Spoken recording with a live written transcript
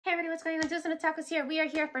everybody, what's going on? Juice and Tacos here. We are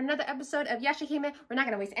here for another episode of Yashahime. We're not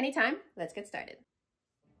going to waste any time. Let's get started.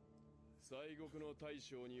 西国の大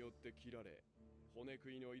将によって切られ、骨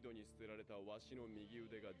食いの井戸に捨てられたわしの右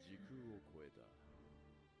腕が時空を超えた。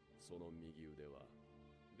その右腕は、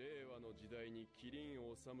令和の時代にキリン治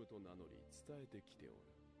と名乗り伝えてきておる。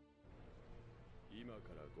今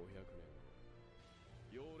から500年後、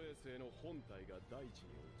妖霊星の本体が大地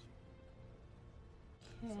に落ち、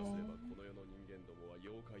さすればこの世の人間どもは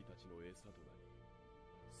妖怪たちの餌となり、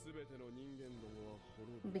すべての人間どもは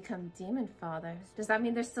滅び Become demon father. Does that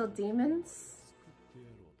mean they're still demons? 救って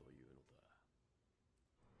やろうという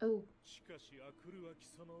のだ。 Oh. しかしアクルは貴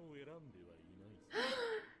様を選んではいない。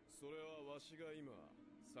それはわしが今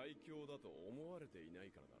最強だと思われていな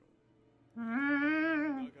いからだろ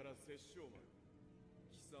う。だから殺生丸、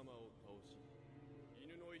貴様を倒し、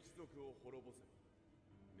犬の一族を滅ぼせば、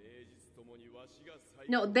名実ともにわしが最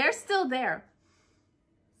強。 No, they're still there.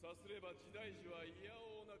 さすれば時代樹はいや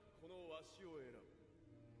おうなくこのわしを選ぶ。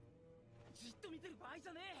じっと見てる場合じ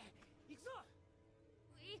ゃねえ。行くぞ。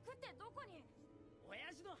行くってどこに？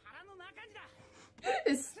親父の腹の中にだ。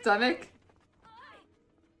His stomach.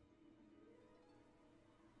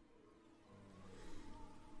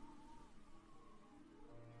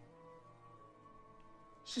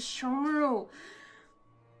 Shishomaru.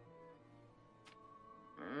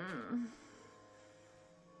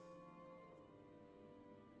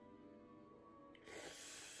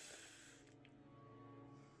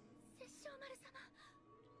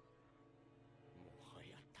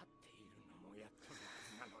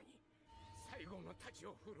 最後の太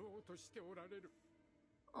刀を振ろうとしておられる。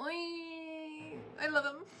 Oy, I love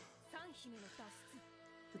him.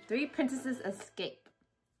 The three princesses escape.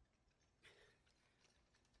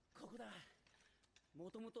 ここだ。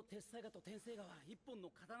もともと鉄斎画と天星画は一本の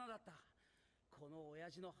刀だった。この親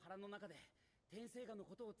父の腹の中で天星画の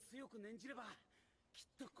ことを強く念じればきっ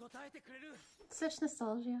と答えてくれる。 Such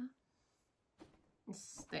nostalgia.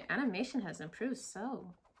 The animation has improved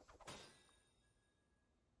so.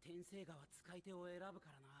 天星画は使い手を選ぶか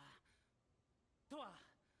らな。とは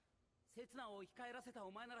刹那を生き返らせた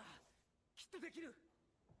お前ならきっとできる。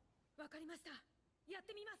わかりました。やっ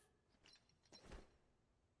てみます。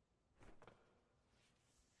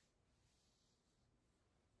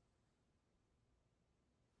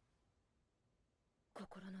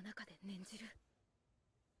心の中で念じる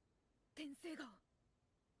天星画を。父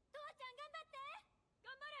ちゃん頑張って。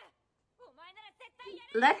頑張れ。お前なら絶対や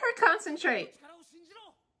る。 Let her concentrate. 力を信じろ。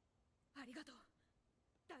ありがとう。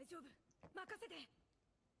大丈夫。任せて。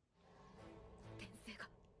天星画。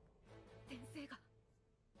天星画。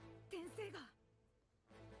天星画。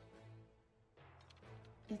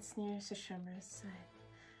 It's near Shishomaru's side.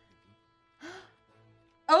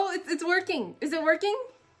 Oh, it's working. Is it working?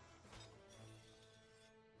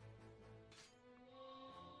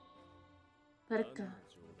 Let it go.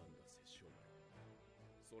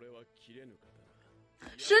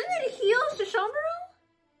 Shouldn't it heal Shishomaru?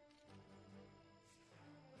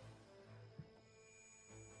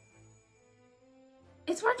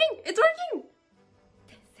 It's working! It's working!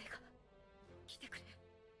 天星画。来てくれ。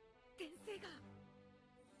天星画。な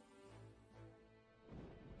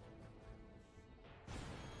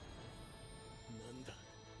んだ。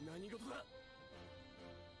何事だ。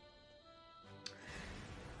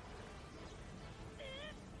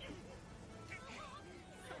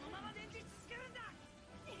そのまま電池つけるんだ。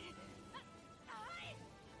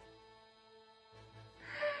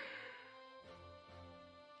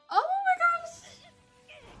Oh my gosh!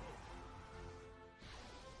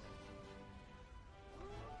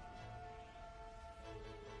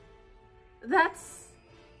 That's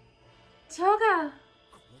Toga.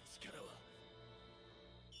 この力は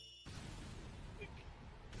西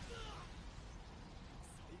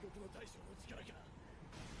国の大将の力か。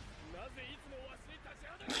なぜいつもわしに立ち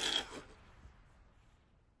はだかる。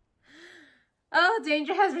 Oh,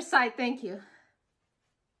 danger has her side. Thank you.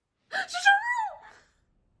 Shishomaru!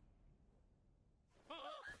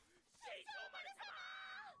 大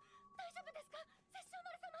丈夫ですか、殺生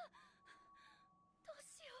丸様。どう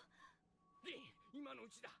しよう。リン、今のう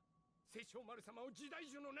ちだ。殺生丸様を時代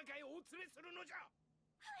樹の中へお連れするのじゃ。は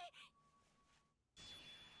い。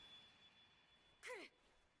来る。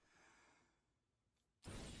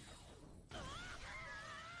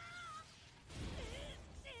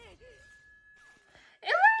It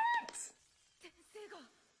worked! 天星画。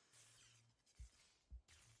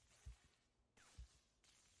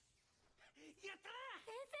やったな。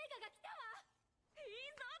天星画が来たわ。いい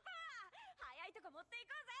ぞパー。早いとこ持ってい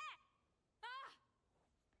こうぜ。ああ。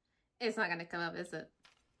 It's not gonna come up, is it?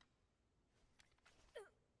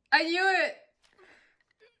 I knew it!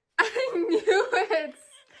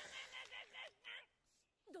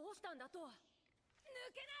 とは抜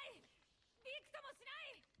けない。びくともしな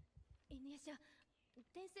い。犬夜叉、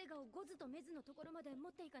天聖画をゴズとメズのところまで持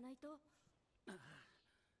っていかないと。ああ、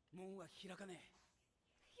門は開かね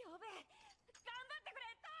え。やべえ、頑張ってく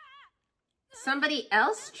れ。 Somebody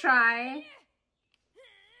else try.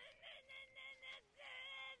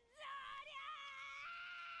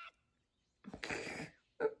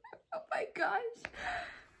 Oh my gosh.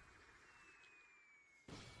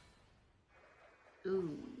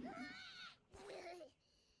 Ooh.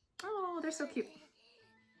 Oh, they're so cute.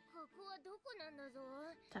 ここはどこなんだぞ。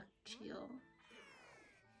 Takchio.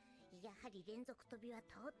 やはり連続飛びは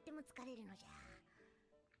とっても疲れるのじゃ。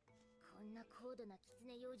こんな高度な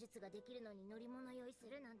狐妖術ができるのに乗り物用意す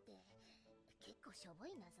るなんて結構しょぼ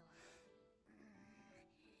いなぞ。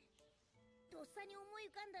とっさに思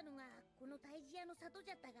い浮かんだのがこの退治屋の里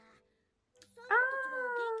じゃったが、サンゴたちは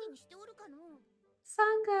元気にしておるかの。サ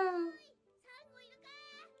ンゴ。サンゴいるか。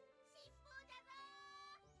尻尾だぞ。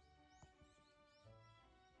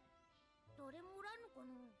誰もおらんのか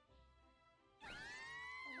な。お、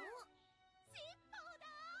尻尾だ。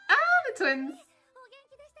Ah, the twins. お元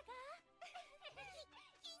気でしたか。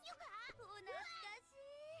金魚か。お懐かし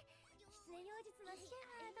い。狐妖術の試験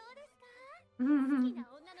はどうですか。好きな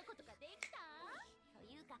女の子とかできた。と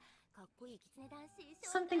いうかかっこいい狐男子。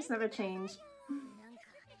 Some things never change. なんか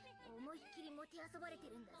思いっきりもてあそばれて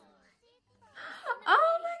るんだぞ。 Oh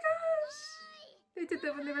my gosh. They did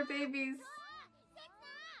that when they were babies.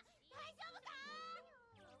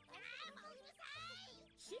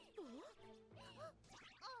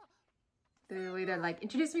 The way they're like,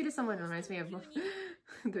 introduce me to someone reminds me of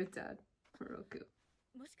their dad, Roku.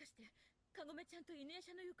 もしかしてカゴメちゃんと犬夜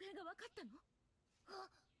叉の行方が分かったの？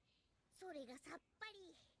あ、それがさっぱ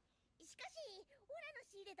り。しかしオラの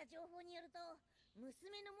仕入れた情報によると、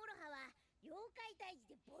娘のモロハは妖怪退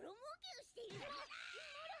治でボロ儲けをしている。モロ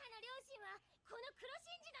ハの両親はこの黒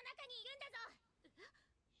真珠の中にいるんだぞ。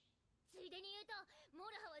ついでに言うと、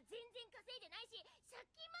モロハは全然稼いでないし借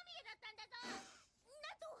金まみれだったんだぞ。な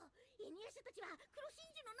んと犬夜叉たちは黒真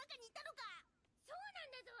珠の中にいたのか。そうな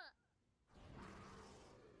んだぞ。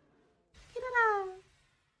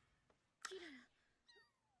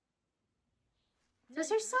 Does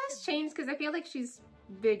her size change? Because I feel like she's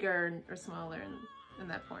bigger or smaller in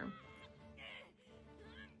that form.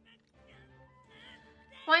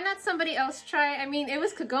 Why not somebody else try? I mean, it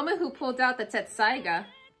was Kagome who pulled out the Tetsaiga.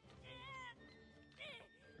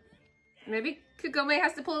 Maybe Kagome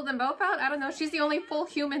has to pull them both out? I don't know. She's the only full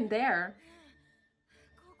human there.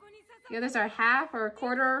 The others are half or a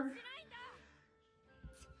quarter.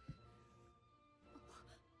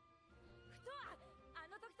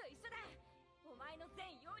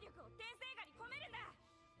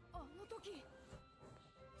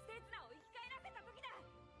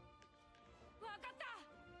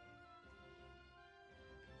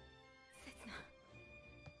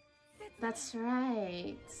 That's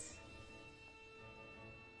right.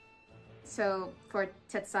 So for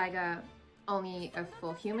Tetsaiga, only a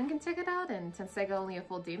full human can take it out, and Tenseiga only a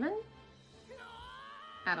full demon?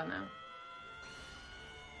 I don't know.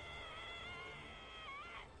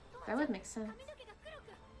 That would make sense.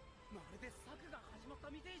 まるで策が始まっ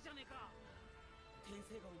たみてえじゃねえか。天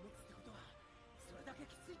聖画を持つってことはそれだけ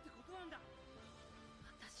きついってことなんだ。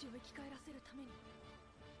私を生き返らせるために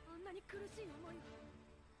あんなに苦しい思いを。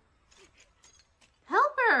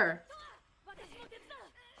 Help her!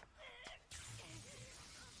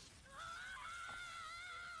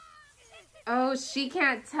 Oh, she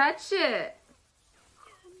can't touch it!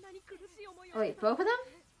 Oh, wait, both of them?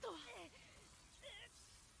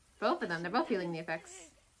 Both of them, they're both feeling the effects.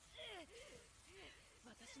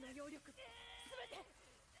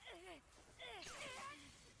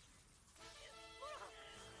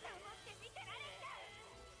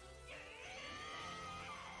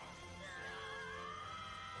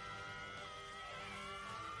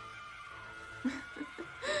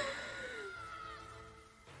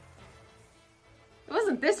 It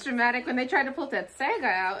wasn't this dramatic when they tried to pull that Sega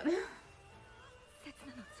out.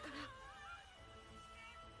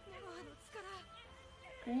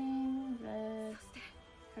 Green, red.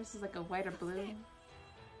 Hers is like a white or blue.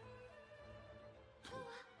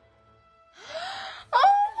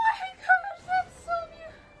 Oh my gosh, that's so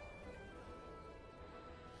beautiful.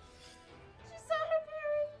 She saw her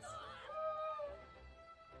parents.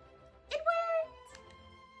 It worked.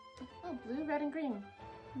 Oh, blue, red, and green.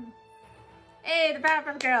 Hey, the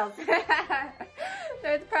Powerpuff Girls!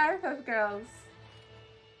 They're the Powerpuff Girls.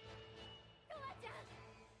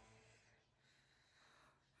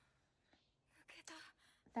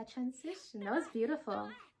 That transition, that was beautiful.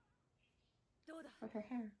 With her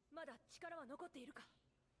hair.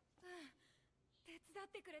 手伝っ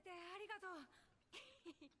てくれてありがとう。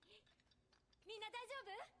みんな大丈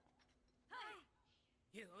夫？は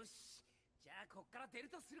い。よし、じゃあこっから出る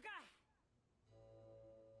とするか。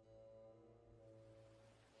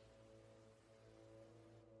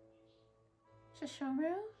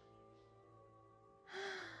Shishomaru?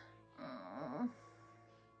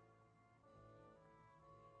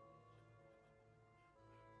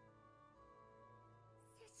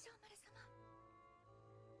 殺生丸様。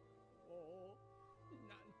おお、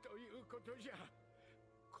なんということじゃ。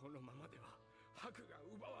このままでは白が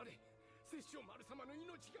奪われ、殺生丸様の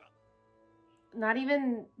命が。 Not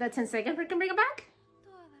even the Tenseiga can bring him back? ト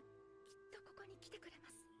アはきっとここに来てくれま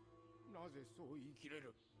す。なぜそう言い切れ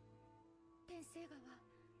る？天聖ガは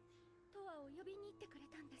トアを呼びに行ってくれ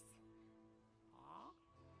たんです。はあ？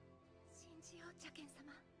信じよう茶剣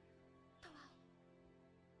様。トアを、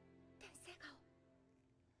天聖ガを。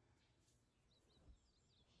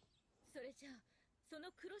それじゃあそ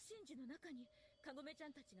の黒真珠の中にカゴメちゃ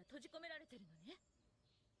んたちが閉じ込められてるのね。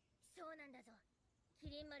そうなんだぞ。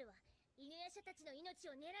キリン丸は犬夜叉たちの命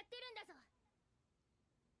を狙ってるんだぞ。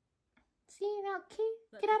 See, now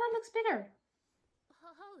Kirara looks bigger.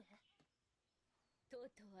 母上、とう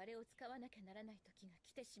とうあれを使わなきゃならない時が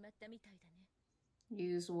来てしまったみたいだね。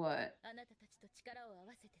 Use what? あなたたちと力を合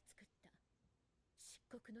わせて作った漆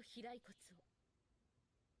黒の飛来骨を。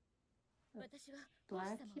私は王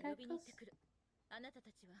子様を呼びに行ってくる。あなた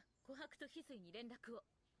たちは琥珀と翡翠に連絡を。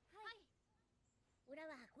はい。オラ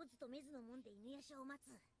はゴズとメズの門で犬夜叉を待つ。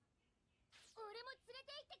俺も連れ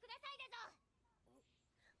て行ってくださいだぞ。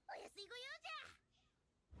お安いご用じゃ。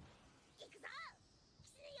行くぞ。騎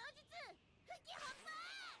士の妖術吹き本番。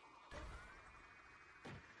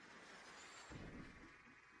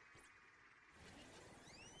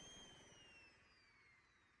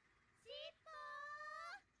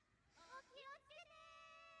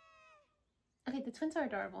Okay, the twins are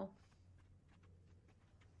adorable.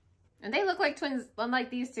 And they look like twins, unlike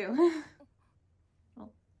these two. Oh.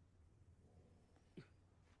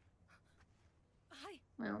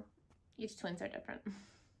 Well, each twins are different.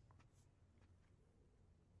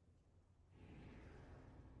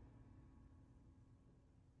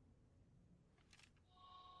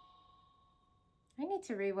 I need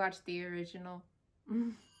to rewatch the original.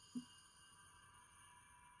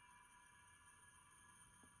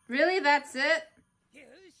 Really? That's it? よ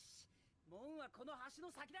し、門はこの橋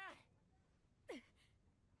の先だ。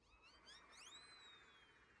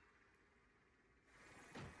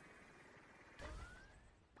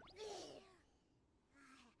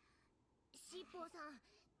シッポーさん、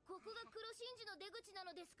ここが黒真珠の出口な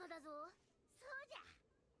のですかだぞ。そうじゃ。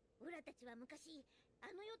オラたちは昔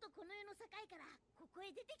あの世とこの世の境からここ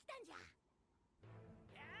へ出てきたんじゃ。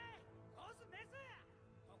ゴズメス、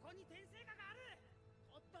ここに天聖火がある。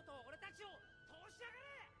とっとと俺たちを通しやが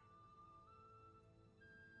れ。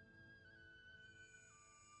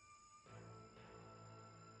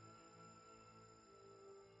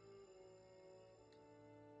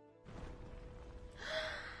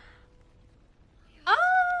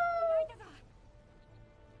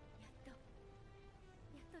や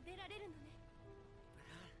っと出られるのね。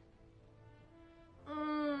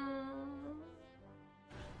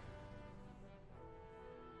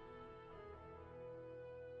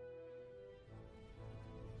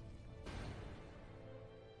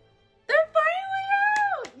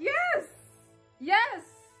Yes!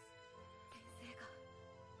 天聖ガ、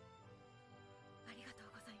ありがとう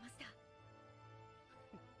ございました。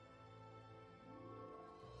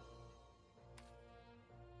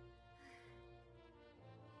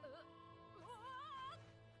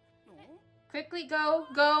Quickly go,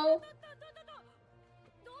 go!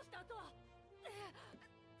 どうしたとは。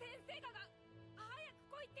天聖ガが早く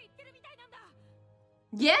来いって言ってるみたいなんだ。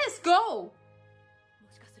 Yes, go! も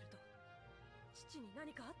しかすると父に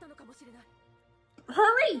何かあったのかもしれない。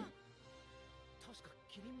 Hurry! 確か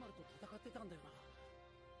キリン丸と戦ってたんだよな。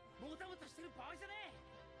もたもたしてる場合じゃね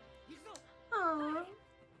え。行くぞ。Aww.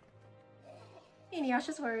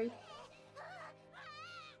 Inuyasha's worried. 大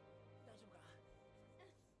丈夫か。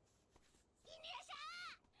犬夜叉、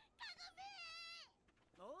カゴメ。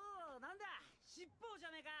おお、なんだ、尻尾じ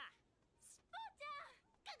ゃねえか。スポーちゃん、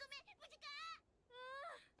カゴメ無事か。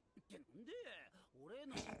ってなんで俺へ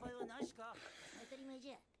の心配はないしか。当たり前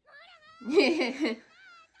じゃ。竹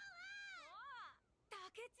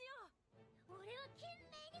千代、俺は懸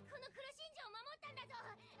命にこの黒真珠を守ったんだぞ。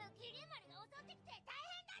キリン丸が襲ってきて大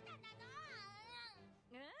変だったんだぞ。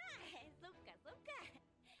そっかそっか。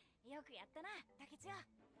よくやったな、竹千代。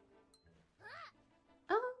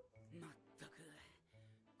Oh. まったく、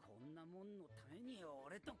こんなもんのために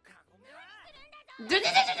俺とカゴメは。そ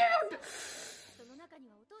の中に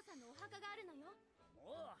はお父さんのお墓があるのよ。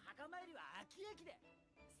もう墓参りは秋焼きで。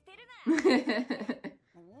捨てるな。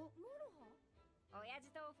モロハ？親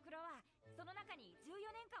父とおふくろはその中に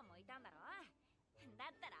14年間もいたんだろ。だ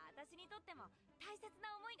ったら私にとっても大切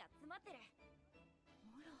な思いが詰まってる。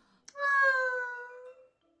モロハ。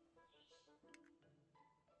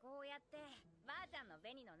こうやってばあちゃんの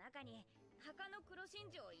紅の中に墓の黒真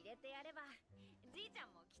珠を入れてやればじいちゃん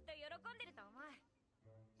もきっと喜んでると思う。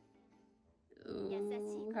優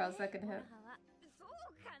しい子ね。 how's that gonna モロ happen? ハは。そう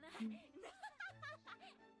かな。よ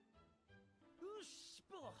し、しっ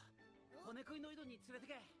ぽ。骨食いの井戸に連れて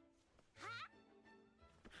け。は？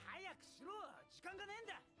早くしろ。時間がねえん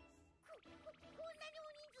だ。こんなに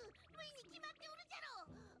大人数無理に決まっておるじゃろ。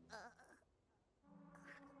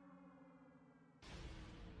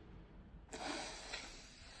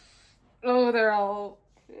Oh, they're all.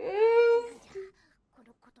 こ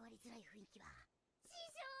の断りづらい雰囲気は。師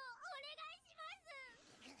匠、お願いします。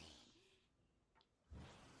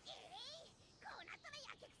こうなったら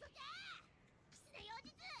やけくそじゃ。キツネ妖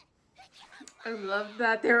術。 I love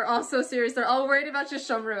that. They're all so serious. They're all worried about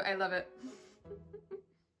Shishomaru. I love it.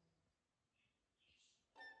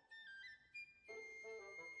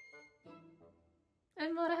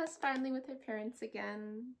 And Moraha's finally with her parents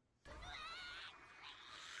again.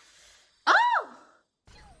 Oh!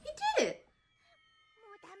 You did it!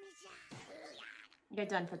 もうダメじゃ。 You're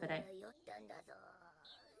done for the day. 酔ったんだぞ。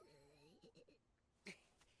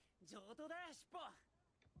上等だ、しっぽ。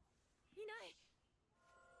いない。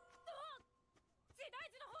あ、時代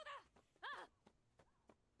樹の方だ。あ、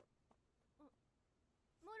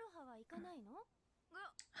モロハは行かないの？先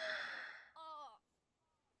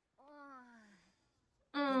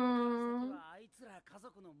はあいつら家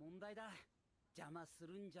族の問題だ。邪魔す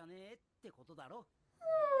るんじゃねえってことだろ。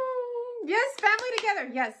Yes, family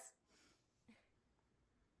together. Yes.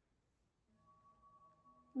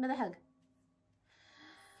 Another hug.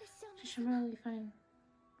 拙者の Shishomaru will be fine.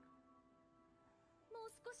 も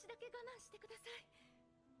う少しだけ我慢してください。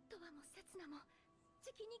トワもセツナも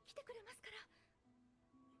じきに来てくれますから。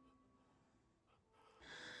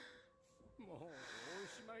もうお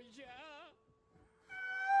しまいじゃ。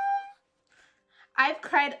 I've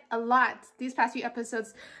cried a lot these past few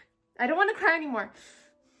episodes. I don't want to cry anymore.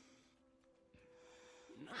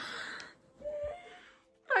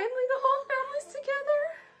 Finally, the whole family's together.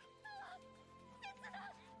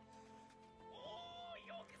 おー、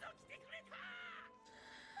よくぞ来てくれた。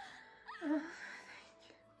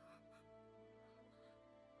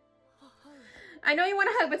 I know you want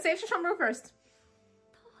to hug, but save Shishomaru first.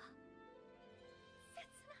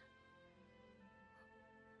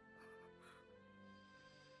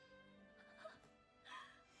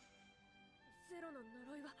 ゼロの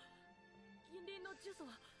呪いは、銀鱗の呪詛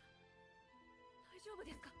は大丈夫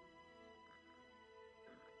ですか？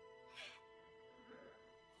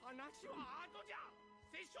話は後じゃ。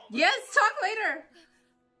 Yes, talk later.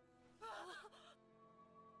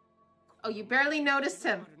 Oh, you barely noticed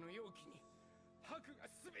him. の容器に白が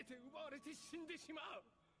すべて奪われて死んでしまう。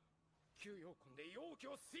休養魂で容器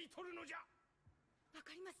を吸い取るのじゃ。わ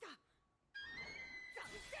かりました。暫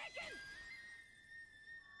定権。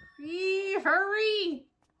 Hurry!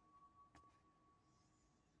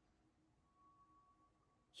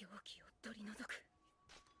 容器を取り除く。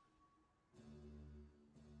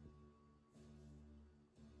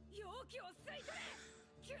容器を吸い取れ。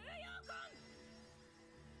休養魂。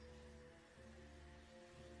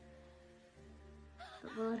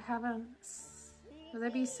 But will it have a... Will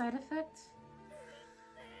there be a side effect?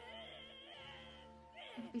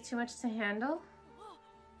 Will it be too much to handle?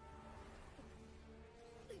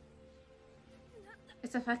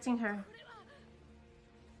 It's affecting her.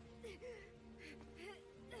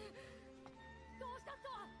 どうしたと？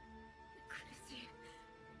苦しい。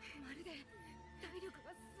まるで体力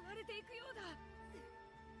が吸われていくようだ。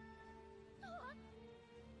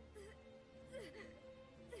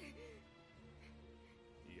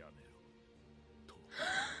やめろ。と。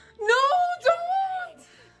 No, don't!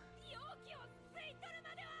 容器を吸い取るま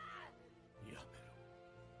では。やめろ。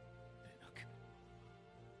でなければ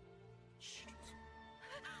死ぬぞ。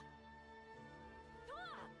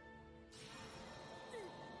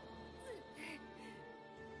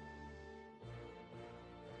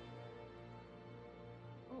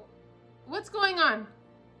 What's going on?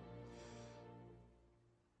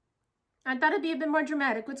 I thought it'd be a bit more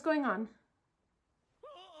dramatic. What's going on? お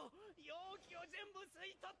お、容器を全部吸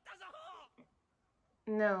い取ったぞ。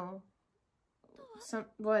 No.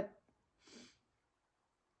 What?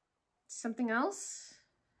 Something else?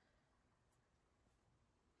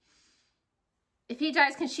 If he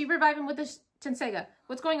dies, can she revive him with Tenseiga.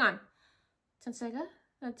 What's going on? Tenseiga?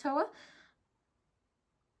 Toa?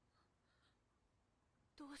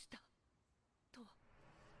 どうしたと。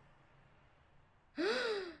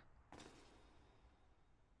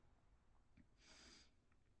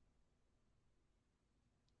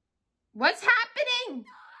What's happening?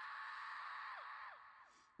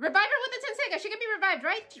 Revive her with the Tenseiga. She can be revived,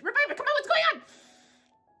 right? Revive her. Come on, what's going on?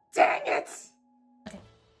 Dang it. Okay.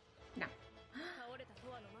 No.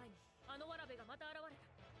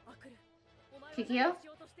 Kikyo?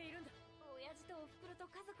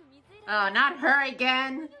 Oh, not her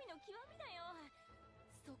again.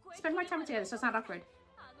 Spend more time together so it's not awkward.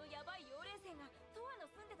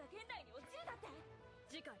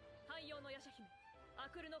 次回汎用の夜叉姫ア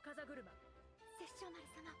クルの風車殺生丸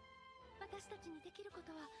様私たちにできるこ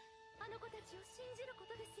とはあの子たちを信じるこ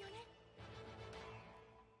とですよね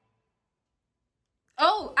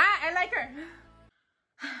Oh, I like her.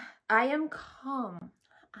 I am calm.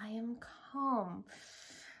 I am calm.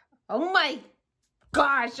 Oh my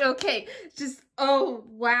gosh. Okay. Just, oh,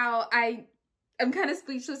 wow. I'm kind of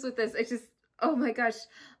speechless with this. It's just, oh my gosh.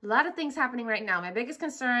 A lot of things happening right now. My biggest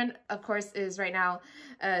concern, of course, is right now,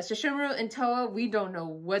 Sesshomaru and Toa. We don't know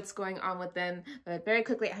what's going on with them. But very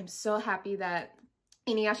quickly, I'm so happy that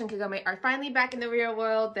Inuyasha and Kagome are finally back in the real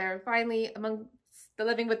world. They're finally among the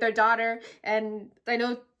living with their daughter. And I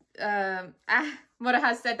know Mora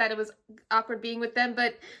has said that it was awkward being with them,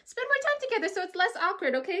 but spend more time together so it's less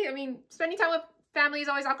awkward, okay? I mean, spending time with family is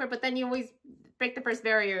always awkward, but then you always break the first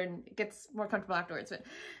barrier and it gets more comfortable afterwards. But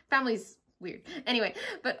family's weird. Anyway,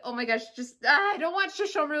 but oh my gosh, just I don't want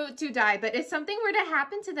Sesshomaru to die, but if something were to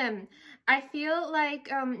happen to them, I feel like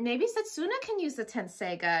maybe Setsuna can use the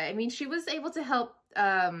Tenseiga. I mean, she was able to help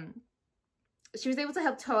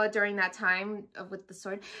Toa during that time with the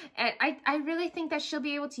sword, and I really think that she'll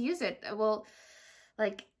be able to use it. Well,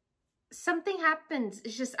 like something happened.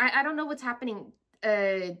 It's just I don't know what's happening.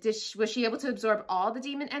 Was she able to absorb all the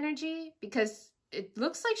demon energy? Because it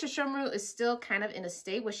looks like Sesshomaru is still kind of in a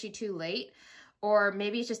state. Was she too late? Or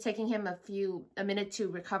maybe it's just taking him a minute to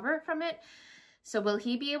recover from it. So will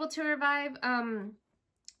he be able to revive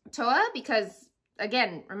Toa? Because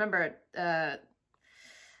again, remember,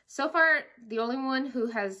 so far the only one who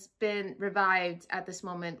has been revived at this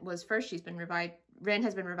moment was first she's been revived. Rin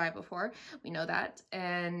has been revived before. We know that.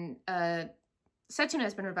 And Setsuna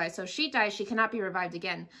has been revived, so she dies, she cannot be revived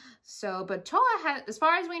again. So, but Toa, as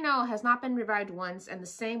far as we know, has not been revived once, and the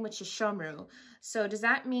same with Sesshomaru. So does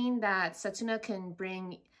that mean that Setsuna can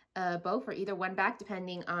bring both or either one back,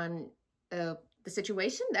 depending on the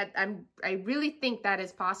situation? That I really think that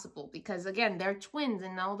is possible, because again, they're twins,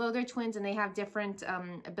 and although they're twins and they have different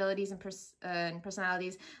abilities and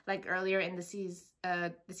personalities, like earlier in the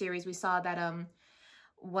series, we saw that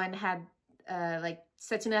one had like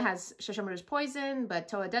Setsuna has Sesshomaru's poison, but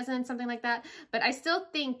Toa doesn't, something like that. But I still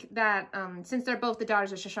think that since they're both the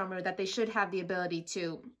daughters of Sesshomaru, that they should have the ability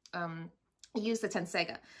to use the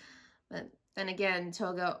Tenseiga. But then again,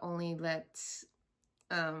 Toga only let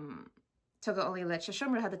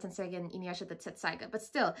Sesshomaru have the Tenseiga and Inuyasha the Tenseiga. But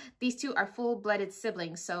still, these two are full-blooded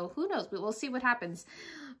siblings, so who knows? We'll see what happens.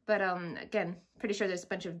 But again, pretty sure there's a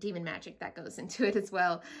bunch of demon magic that goes into it as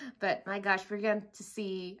well. But my gosh, we're going to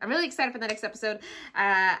see... I'm really excited for the next episode.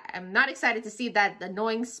 I'm not excited to see that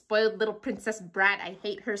annoying, spoiled little princess brat. I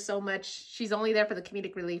hate her so much. She's only there for the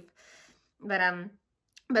comedic relief. But it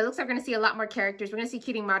looks like we're going to see a lot more characters. We're going to see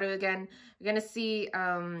Kirinmaru again. We're going to see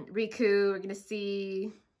Riku. We're going to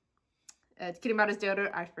see... Kirimaru's daughter,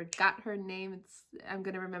 I forgot her name. I'm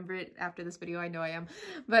gonna remember it after this video. I know I am.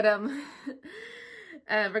 But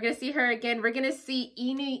we're gonna see her again. We're gonna see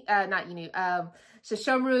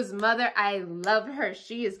Sesshomaru's mother. I love her.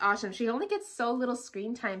 She is awesome. She only gets so little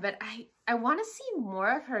screen time, but I want to see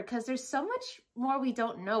more of her because there's so much more we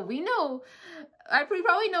don't know. We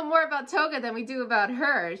probably know more about Toga than we do about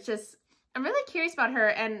her. It's just I'm really curious about her,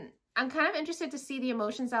 and I'm kind of interested to see the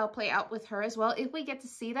emotions that'll play out with her as well, if we get to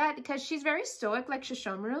see that, because she's very stoic like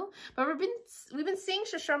Sesshomaru, but we've been seeing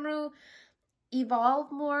Sesshomaru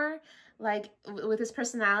evolve more, like with his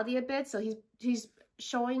personality a bit, so he's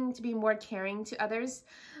showing to be more caring to others,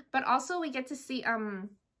 but also we get to see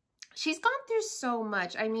she's gone through so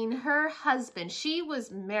much. I mean, her husband, she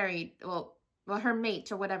was married, well her mate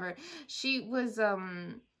or whatever, she is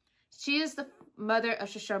the mother of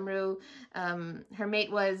Sesshomaru. Her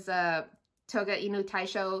mate was Toga Inu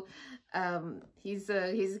Taisho.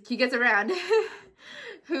 He gets around.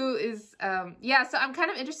 Who is yeah, so I'm kind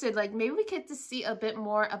of interested, like maybe we get to see a bit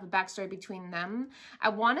more of a backstory between them. I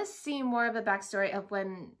want to see more of a backstory of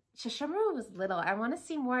when Shosharu was little. I want to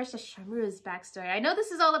see more of Shosharu's backstory. I know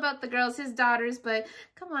this is all about the girls, his daughters, but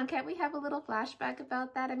come on, can't we have a little flashback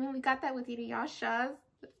about that? I mean, we got that with Inuyasha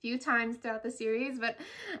a few times throughout the series, but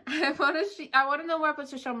I want to know more about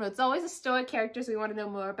Shosharu. It's always the stoic characters we want to know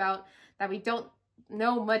more about that we don't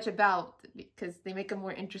know much about, because they make them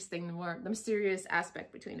more interesting, the mysterious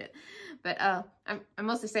aspect between it. But I'm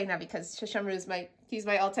mostly saying that because Shosharu is he's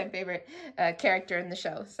my all-time favorite character in the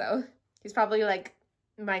show. So he's probably like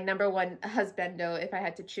my #1 husbando if I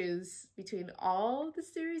had to choose between all the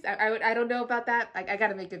series. I don't know about that. I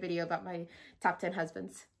gotta make a video about my top 10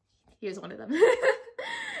 husbands. Here's one of them.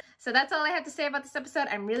 So that's all I have to say about this episode.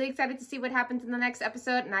 I'm really excited to see what happens in the next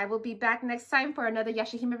episode, and I will be back next time for another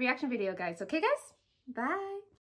Yashahime reaction video, guys. Okay, guys? Bye.